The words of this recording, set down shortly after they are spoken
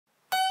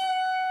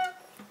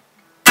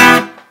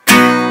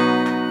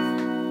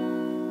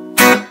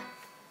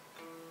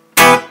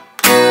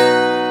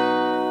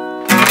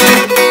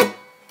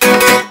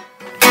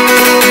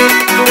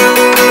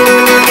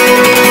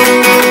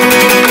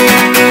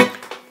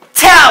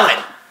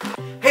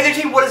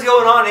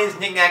going on? It's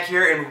Nikc-Nack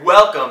here, and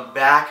welcome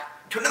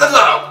back to another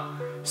vlog.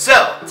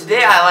 So,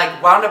 today I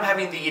wound up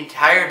having the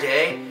entire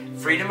day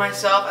free to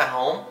myself at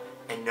home,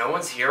 and no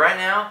one's here right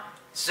now.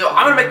 So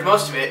I'm gonna make the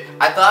most of it.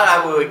 I thought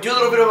I would do a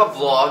little bit of a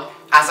vlog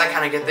as I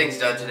kind of get things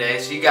done today,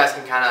 so you guys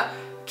can kind of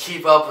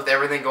keep up with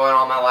everything going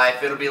on in my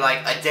life. It'll be like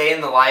a day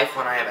in the life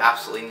when I have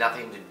absolutely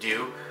nothing to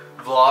do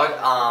vlog.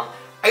 I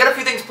got a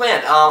few things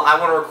planned. I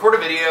want to record a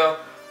video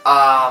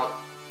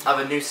of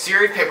a new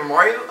series, Paper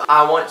Mario.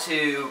 I want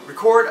to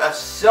record a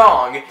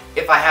song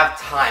if I have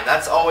time.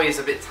 That's always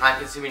a bit time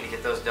consuming to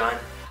get those done.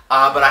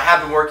 But I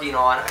have been working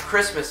on a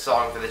Christmas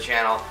song for the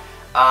channel.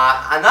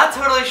 I'm not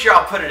totally sure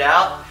I'll put it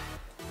out.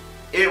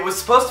 It was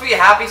supposed to be a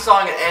happy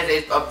song and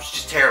it's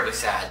just terribly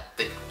sad.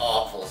 Like,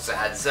 awful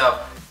sad. So,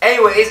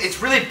 anyways,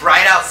 it's really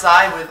bright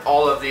outside with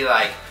all of the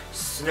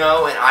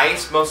snow and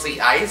ice, mostly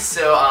ice.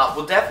 So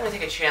we'll definitely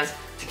take a chance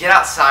to get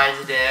outside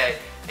today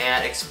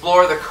and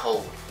explore the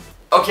cold.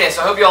 Okay,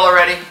 so I hope you all are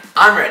ready.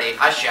 I'm ready.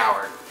 I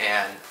showered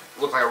and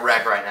look like a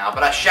wreck right now,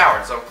 but I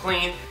showered, so I'm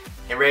clean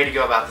and ready to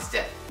go about this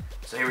day.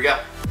 So here we go.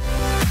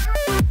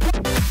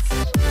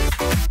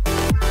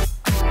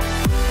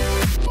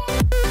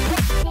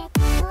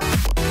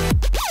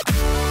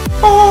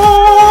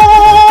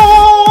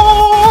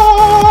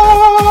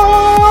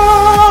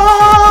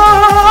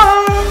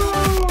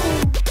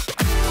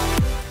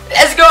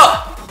 Let's go!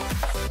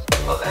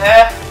 What the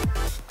heck?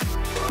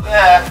 What the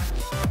heck?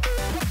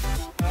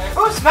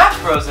 Oh, Smash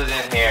Bros is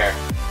in here.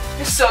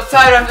 You're so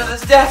tight under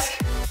this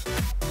desk.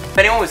 If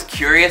anyone was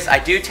curious, I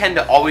do tend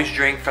to always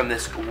drink from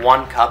this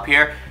one cup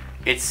here.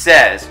 It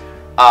says,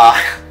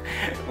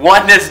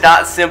 one does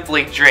not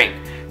simply drink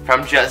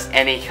from just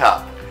any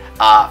cup.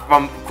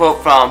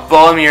 Quote from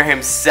Boromir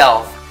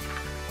himself.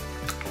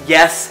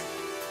 Yes,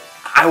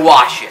 I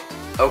wash it,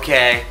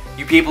 okay?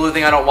 You people who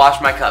think I don't wash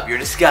my cup, you're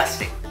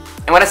disgusting.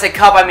 And when I say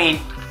cup, I mean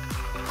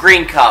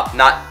green cup,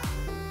 not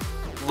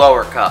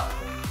lower cup.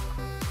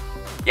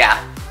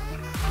 Yeah.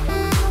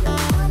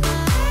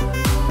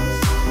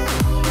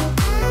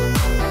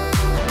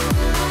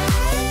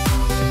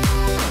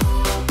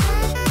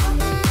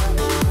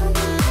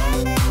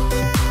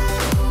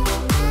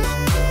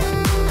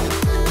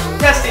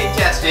 Testing,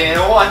 testing,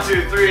 1,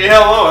 2, 3,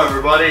 hello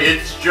everybody,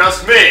 it's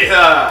just me.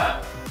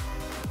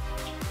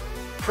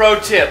 Pro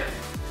tip,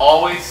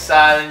 always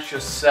silence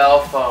your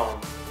cell phone.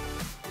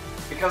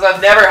 Because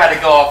I've never had to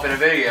go off in a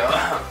video.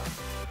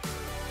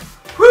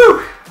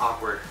 Whew,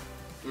 awkward.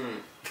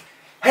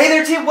 Hey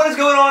there team, what is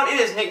going on? It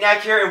is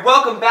Nikc-Nack here, and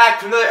welcome back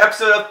to another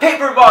episode of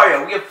Paper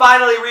Mario. We have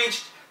finally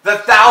reached the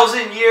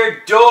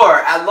 1,000-year door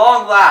at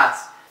long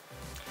last.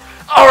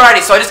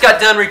 Alrighty, so I just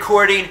got done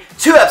recording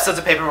 2 episodes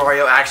of Paper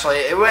Mario, actually.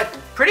 It went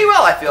pretty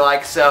well, I feel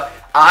like, so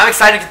I'm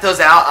excited to get those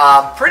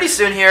out pretty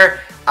soon here.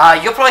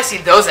 You'll probably see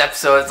those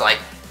episodes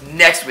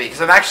next week,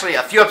 because I'm actually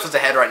a few episodes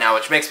ahead right now,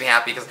 which makes me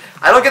happy, because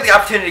I don't get the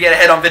opportunity to get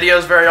ahead on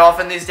videos very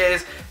often these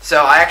days.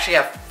 So I actually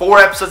have 4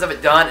 episodes of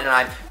it done, and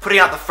I'm putting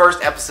out the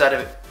first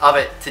episode of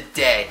it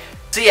today.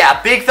 So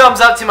yeah, big thumbs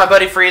up to my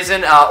buddy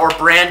Friesen, or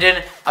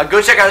Brandon.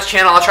 Go check out his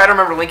channel. I'll try to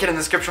remember to link it in the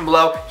description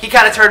below. He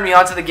kind of turned me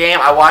on to the game.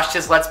 I watched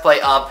his Let's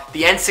Play of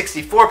the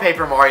N64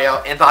 Paper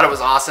Mario and thought it was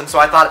awesome. So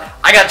I thought,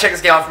 I gotta check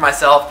this game out for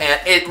myself, and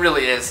it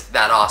really is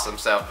that awesome.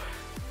 So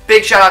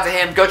big shout out to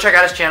him. Go check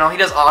out his channel. He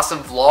does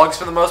awesome vlogs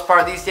for the most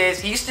part these days.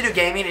 He used to do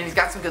gaming, and he's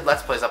got some good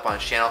Let's Plays up on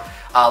his channel,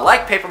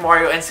 like Paper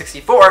Mario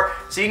N64.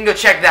 So you can go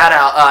check that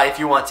out if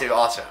you want to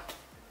also.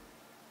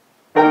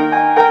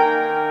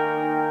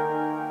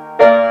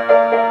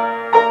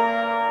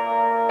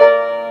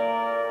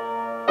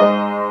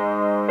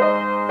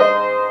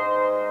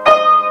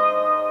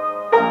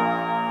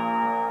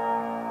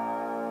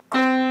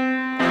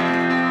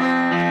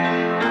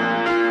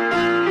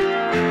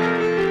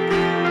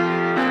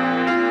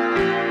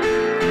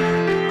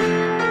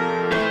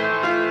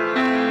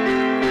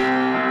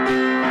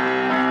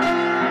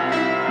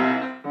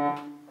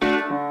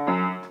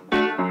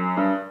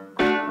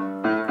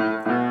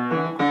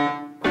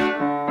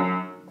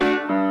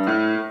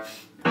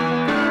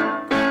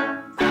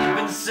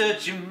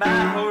 Searching my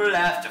whole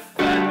life to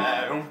find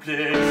my own place.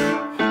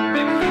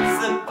 Maybe it's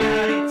the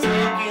body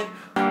talking.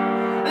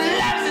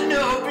 Life's an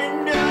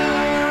open door.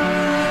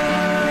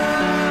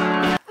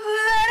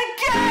 Let it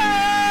go,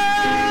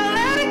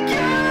 let it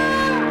go.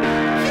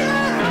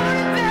 Can't hold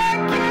it back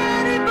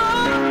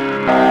anymore.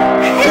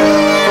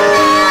 Here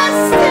I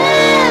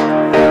stand,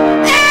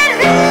 and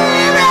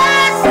here I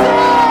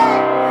stay.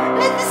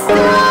 Let the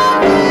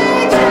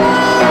story drown.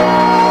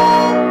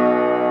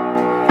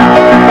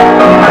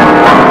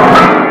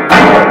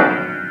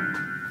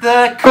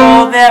 The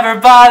cold never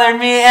bothered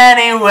me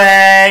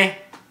anyway.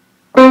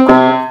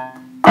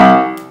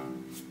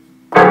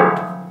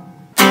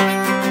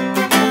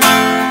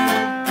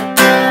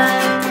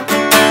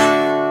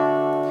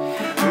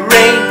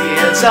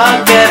 Reindeers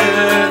are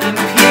better than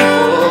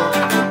people.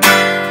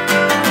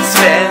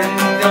 Sven,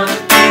 don't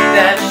you think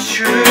that's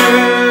true?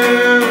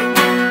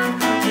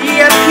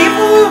 Yeah,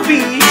 people will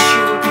beat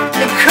you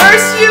and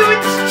curse you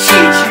and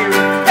cheat you.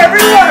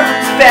 Every one of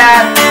them's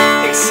bad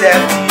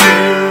except you.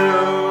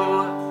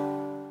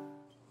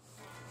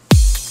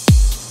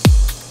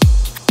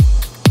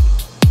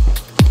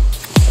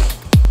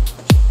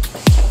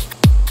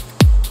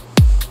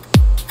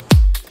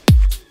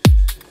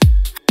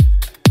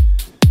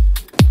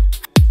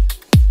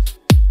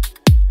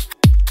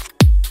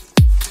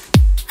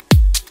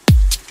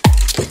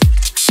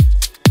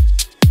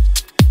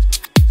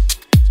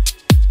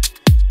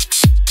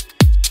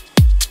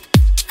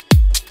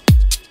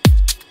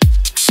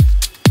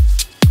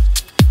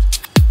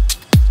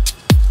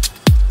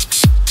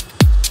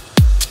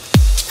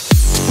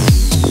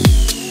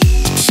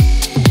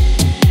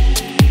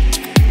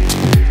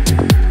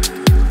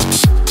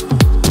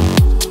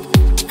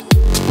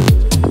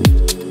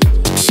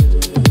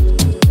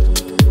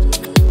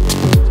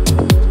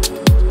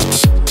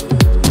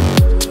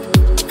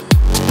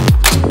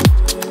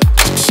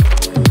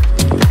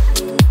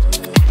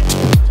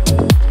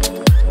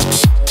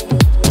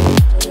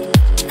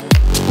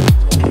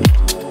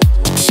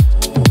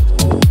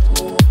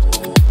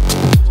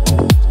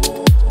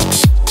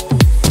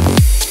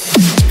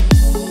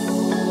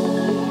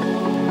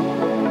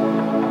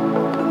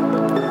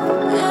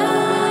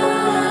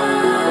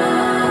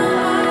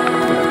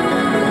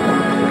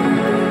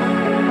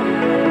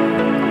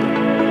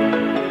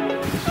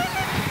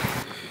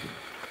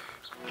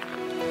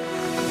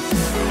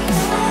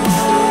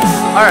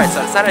 Alright,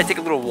 so I decided I'd take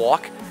a little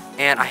walk,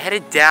 and I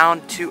headed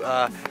down to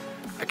a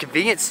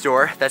convenience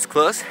store that's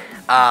close.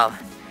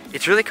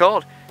 It's really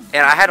cold,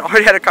 and I had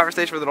already had a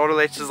conversation with an older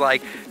lady. She's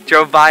like,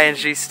 drove by and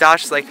she stopped.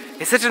 She's like,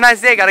 it's such a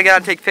nice day, gotta get out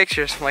and take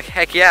pictures. I'm like,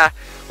 heck yeah,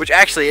 which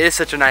actually it is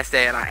such a nice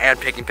day, and I am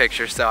taking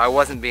pictures, so I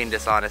wasn't being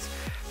dishonest.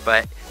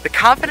 But the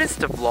confidence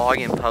to vlog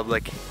in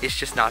public is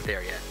just not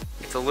there yet.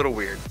 It's a little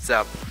weird,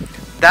 so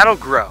that'll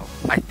grow,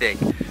 I think.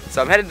 So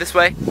I'm headed this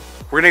way.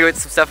 We're gonna go get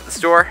some stuff at the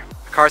store.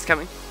 The car's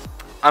coming.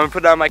 I'm gonna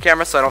put it on my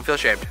camera so I don't feel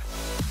ashamed.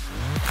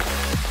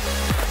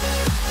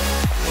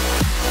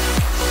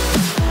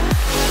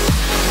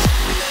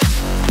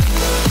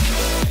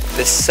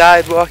 This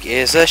sidewalk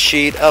is a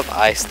sheet of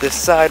ice. This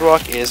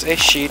sidewalk is a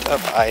sheet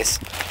of ice.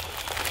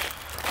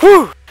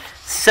 Whew!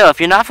 So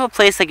if you're not from a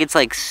place like it's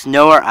like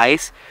snow or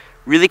ice,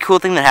 really cool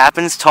thing that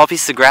happens, tall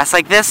pieces of grass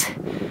like this,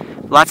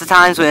 lots of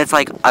times when it's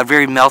like a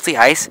very melty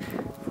ice,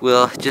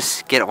 we'll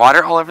just get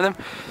water all over them,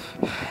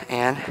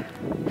 and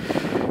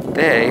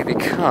they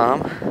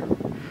become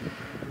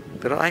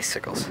little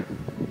icicles,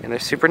 and they're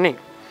super neat.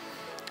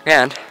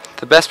 And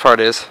the best part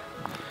is,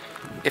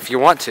 if you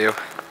want to,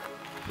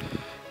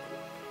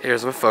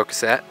 here's where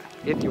focus at.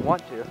 If you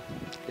want to,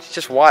 it's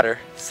just water,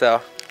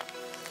 so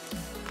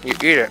you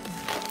eat it,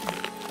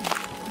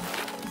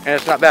 and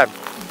it's not bad.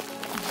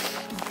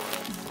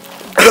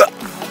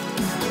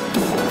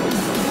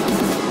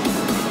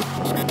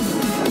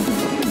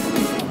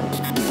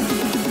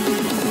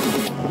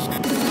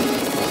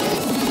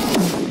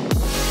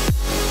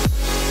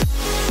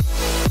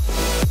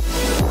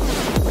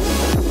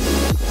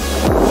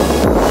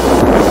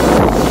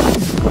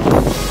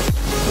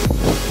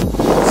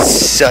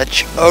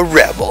 Such a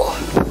rebel.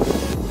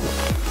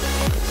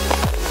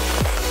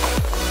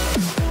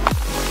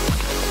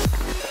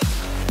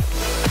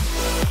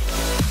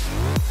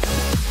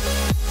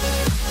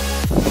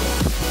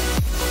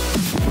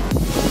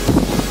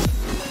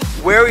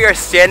 Where we are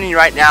standing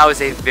right now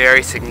is a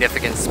very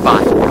significant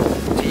spot.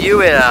 To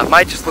you, it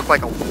might just look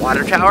like a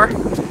water tower,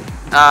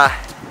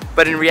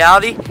 but in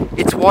reality,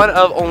 it's one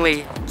of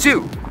only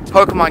 2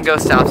 Pokemon Go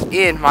stops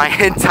in my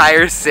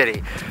entire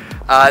city.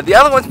 The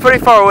other one's pretty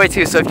far away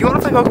too, so if you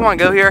want to play Pokemon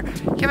Go here,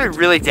 you have to be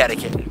really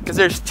dedicated, because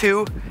there's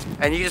 2,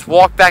 and you just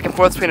walk back and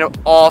forth between them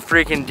all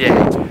freaking day.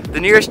 The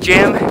nearest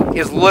gym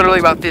is literally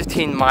about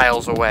 15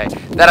 miles away,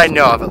 that I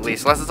know of at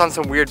least, unless it's on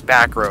some weird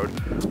back road,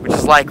 which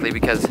is likely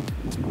because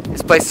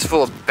this place is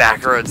full of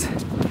back roads.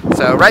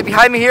 So right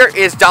behind me here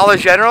is Dollar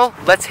General.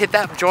 Let's hit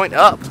that joint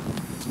up.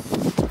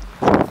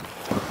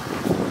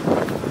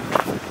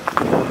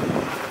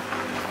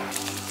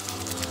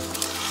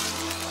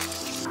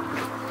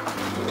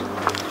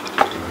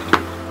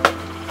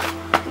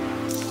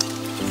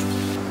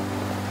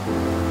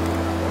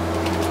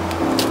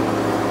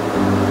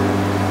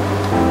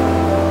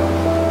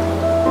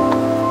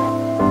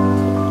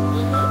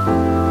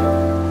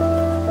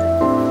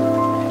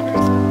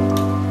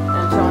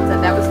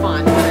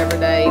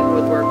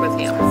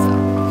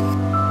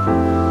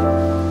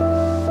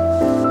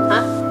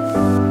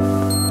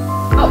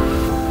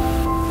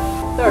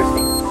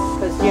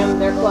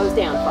 They're closed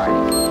down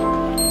Friday.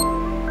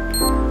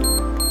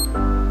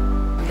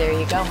 There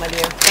you go, my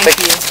dear. Thank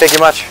you. Thank you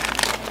much.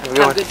 Have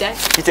a good day.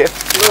 You too.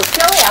 A little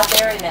chilly out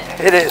there, isn't it?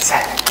 It is. A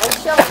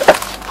little chilly.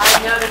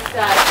 I noticed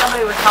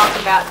somebody was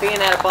talking about being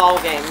at a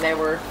ball game. They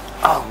were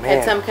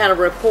at some kind of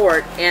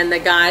report, and the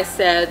guy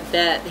said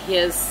that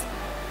his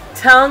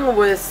tongue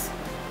was,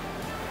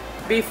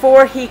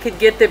 before he could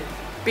get the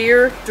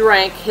beer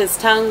drank, his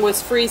tongue was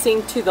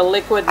freezing to the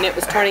liquid, and it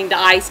was turning to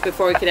ice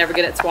before he could ever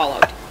get it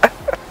swallowed.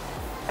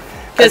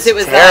 Because it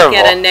was terrible.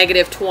 Like at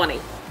a -20.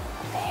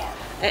 Man.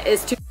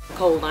 It's too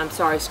cold, I'm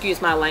sorry,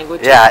 excuse my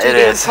language. Yeah, it's too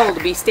damn cold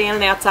to be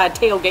standing outside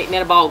tailgating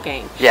at a ball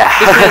game. Yeah.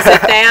 Because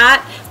at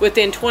that,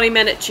 within 20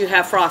 minutes you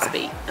have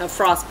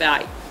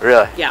frostbite.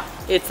 Really? Yeah,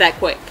 it's that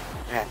quick.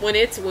 Man.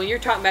 When you're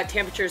talking about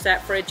temperatures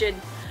that frigid,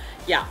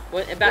 yeah,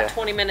 about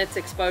 20 minutes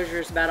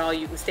exposure is about all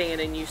you can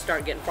stand, and you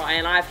start getting frost.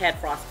 And I've had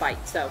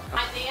frostbite, so.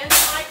 At the end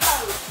of my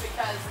coach,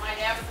 because my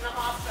dad was in the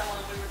hospital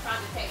and we were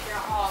trying to take care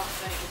of hogs,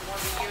 and it was one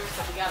of the years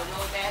that we got a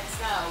really bad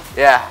snow.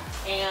 Yeah.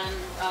 And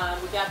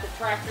we got the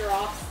tractor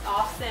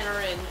off center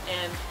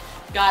and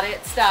got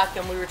it stuck,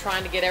 and we were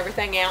trying to get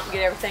everything out and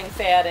get everything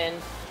fed,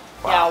 and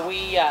yeah,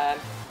 we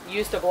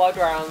used a blow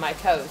dryer on my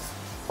toes.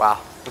 Wow.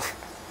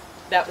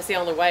 That was the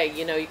only way,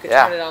 you know, you could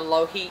turn it on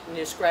low heat and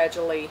just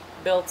gradually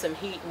build some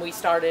heat, and we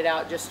started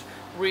out just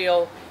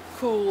real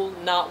cool,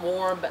 not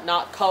warm but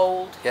not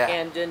cold,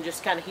 and then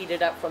just kind of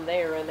heated up from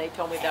there, and they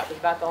told me that was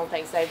about the only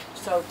thing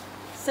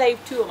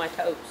saved 2 of my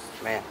toes.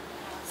 Man.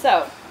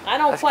 So, I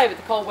don't play with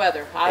the cold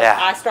weather.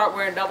 I start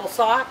wearing double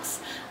socks,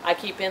 I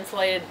keep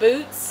insulated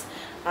boots,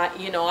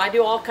 you know, I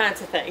do all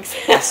kinds of things.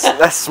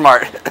 That's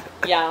smart.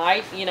 Yeah,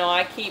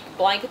 I keep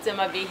blankets in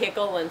my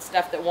vehicle and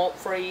stuff that won't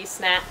freeze,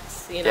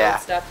 snacks, you know,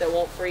 stuff that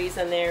won't freeze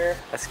in there.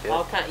 That's good.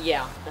 All kind,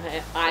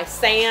 I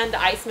sand,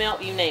 ice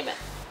melt, you name it.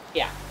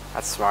 Yeah.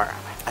 That's smart.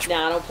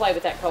 No, I don't play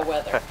with that cold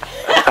weather.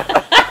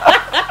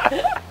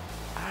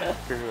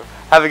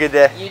 Have a good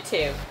day. You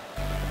too.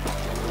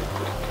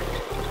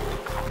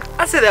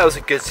 I'd say that was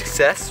a good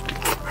success.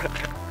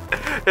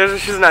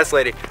 She's a nice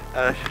lady.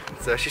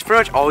 So she's pretty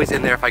much always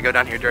in there if I go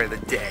down here during the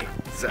day.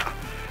 So.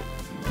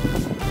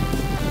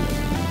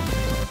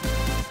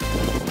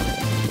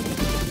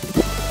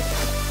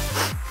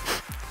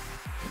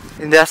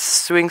 And that's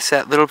the swing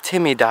set little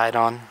Timmy died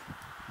on.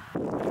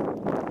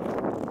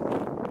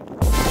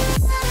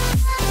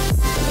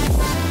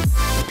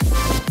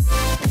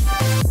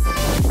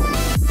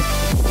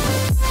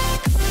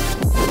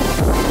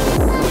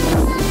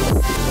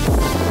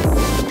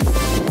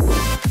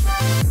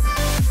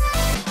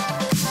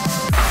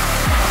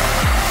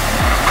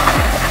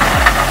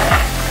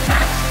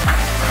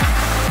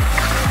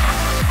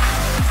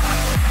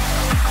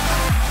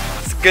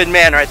 It's a good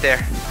man right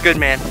there. Good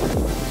man.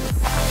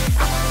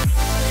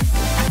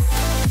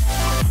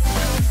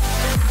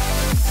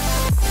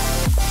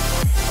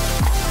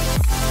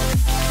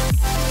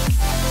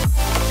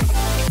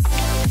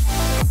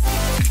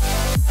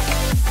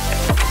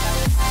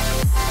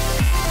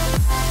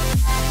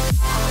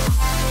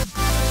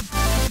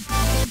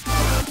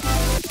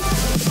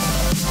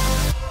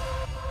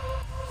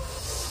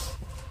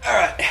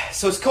 Alright,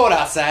 so it's cold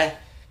outside.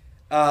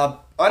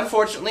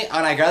 Unfortunately,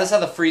 when I got this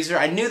out of the freezer,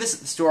 I knew this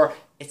at the store,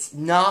 it's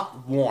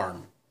not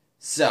warm.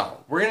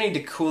 So, we're gonna need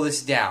to cool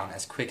this down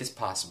as quick as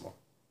possible.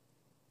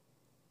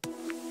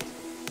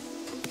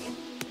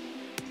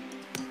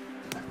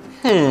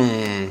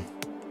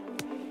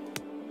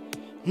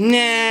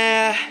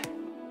 Nah.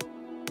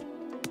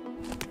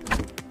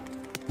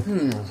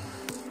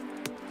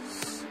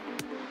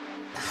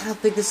 I don't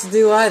think this will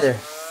do either.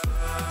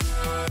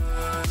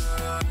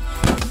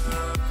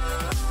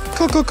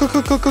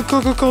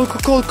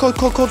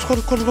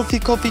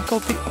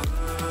 Coffee.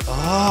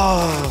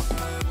 Oh.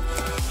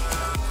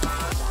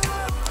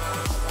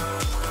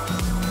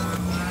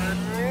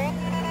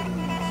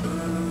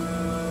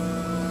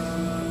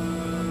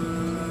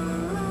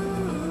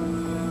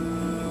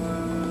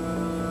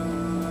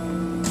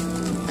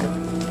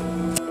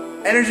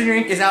 Energy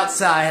drink is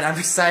outside. I'm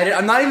excited.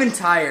 I'm not even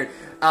tired.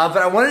 But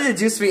I wanted to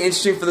do something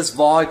interesting for this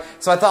vlog,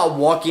 so I thought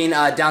walking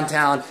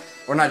downtown,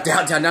 or not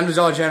downtown, down to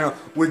Dollar General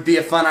would be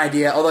a fun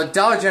idea. Although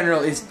Dollar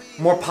General is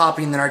more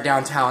popping than our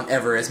downtown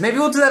ever is. Maybe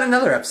we'll do that in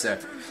another episode.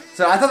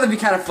 So I thought that'd be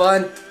kind of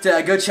fun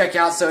to go check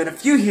out. So in a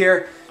few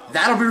here,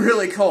 that'll be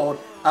really cold.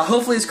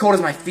 Hopefully as cold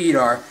as my feet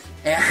are.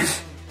 And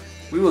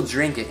we will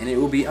drink it, and it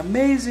will be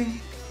amazing.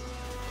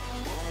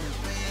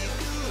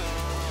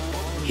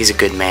 He's a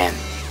good man.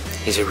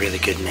 He's a really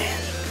good man.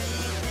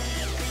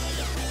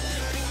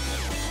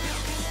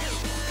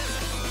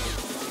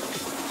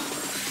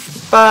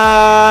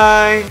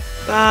 Bye.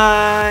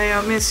 Bye.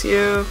 I'll miss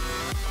you.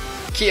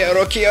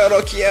 Quiero.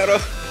 Oh, quiero.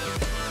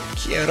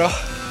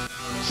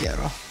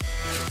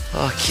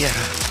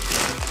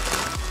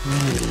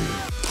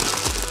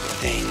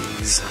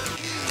 Things.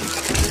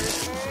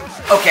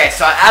 Okay,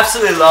 so I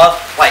absolutely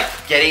love, like,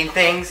 getting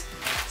things.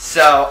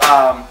 So,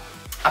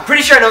 I'm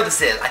pretty sure I know what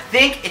this is. I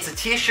think it's a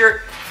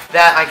t-shirt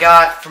that I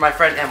got from my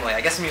friend Emily.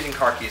 I guess I'm using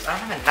car keys. I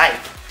don't have a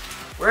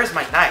knife. Where is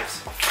my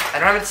knives? I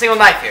don't have a single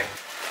knife here.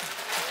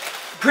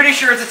 Pretty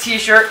sure it's a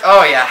t-shirt.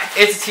 Oh yeah,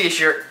 it's a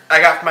t-shirt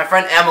I got from my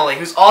friend Emily,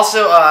 who's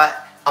also a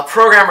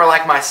programmer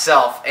like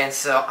myself, and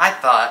so I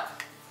thought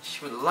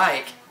she would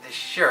like this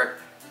shirt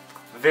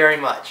very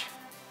much.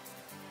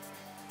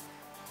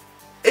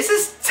 This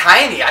is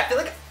tiny. I feel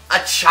like a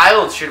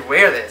child should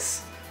wear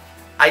this.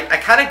 I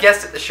kind of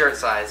guessed at the shirt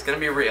size, gonna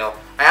be real.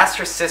 I asked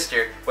her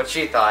sister what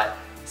she thought,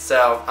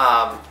 so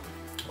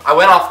I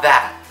went off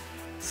that.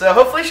 So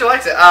hopefully she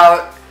likes it.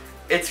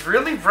 It's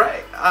really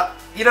bright.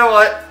 You know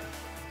what?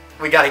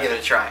 We gotta give it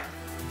a try.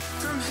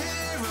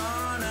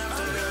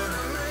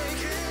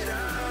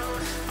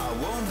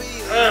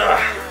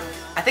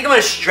 I think I'm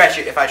gonna stretch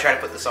it if I try to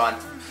put this on.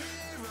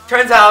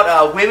 Turns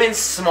out women's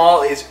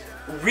small is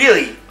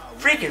really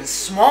freaking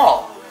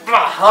small.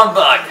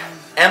 Humbug.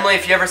 Emily,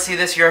 if you ever see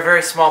this, you're a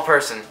very small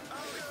person.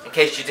 In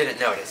case you didn't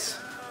notice.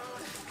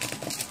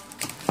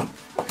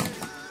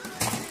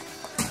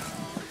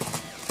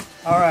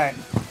 Alright.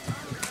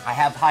 I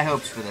have high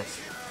hopes for this.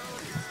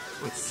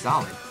 Oh, it's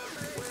solid.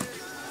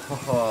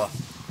 Oh,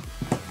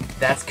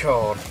 that's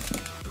cold.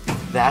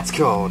 That's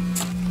cold.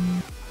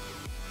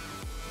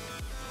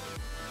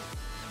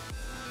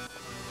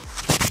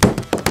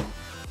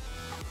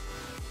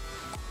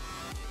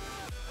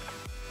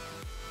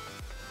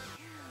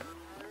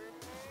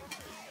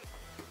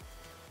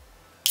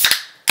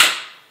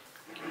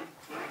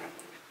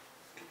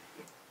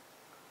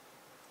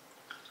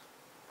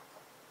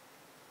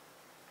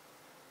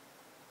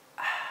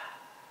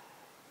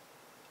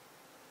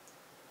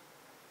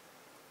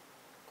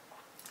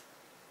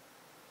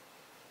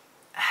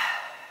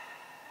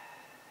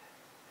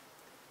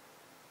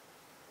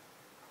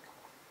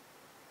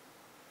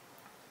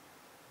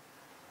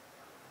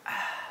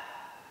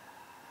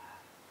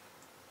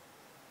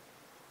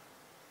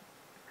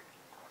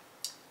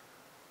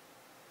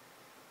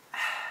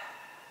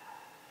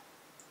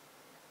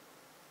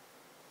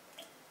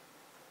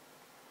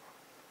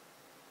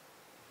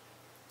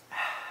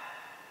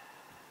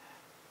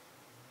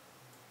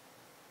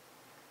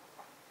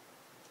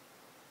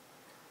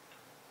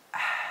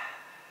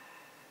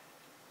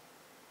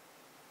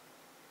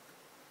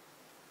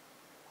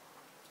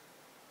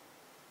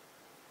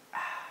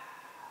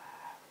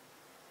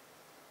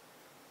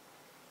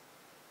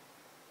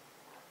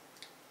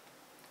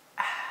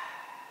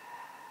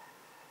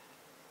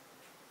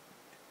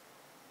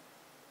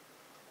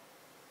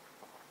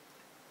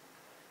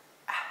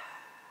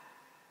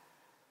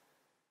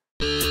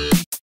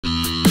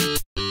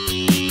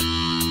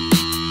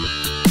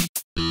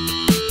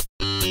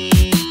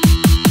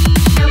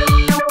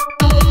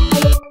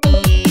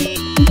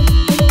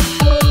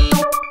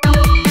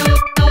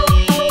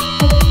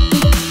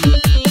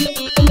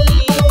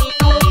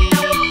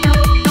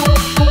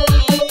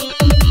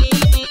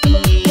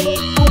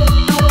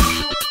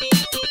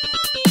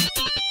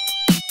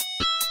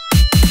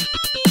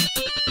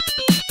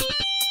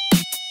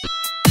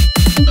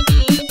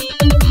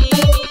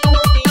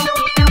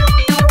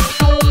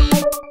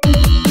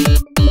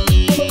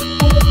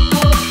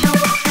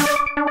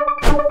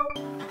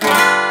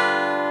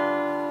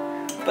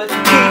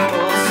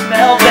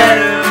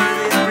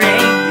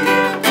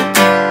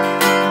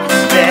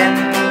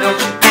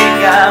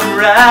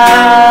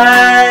 around.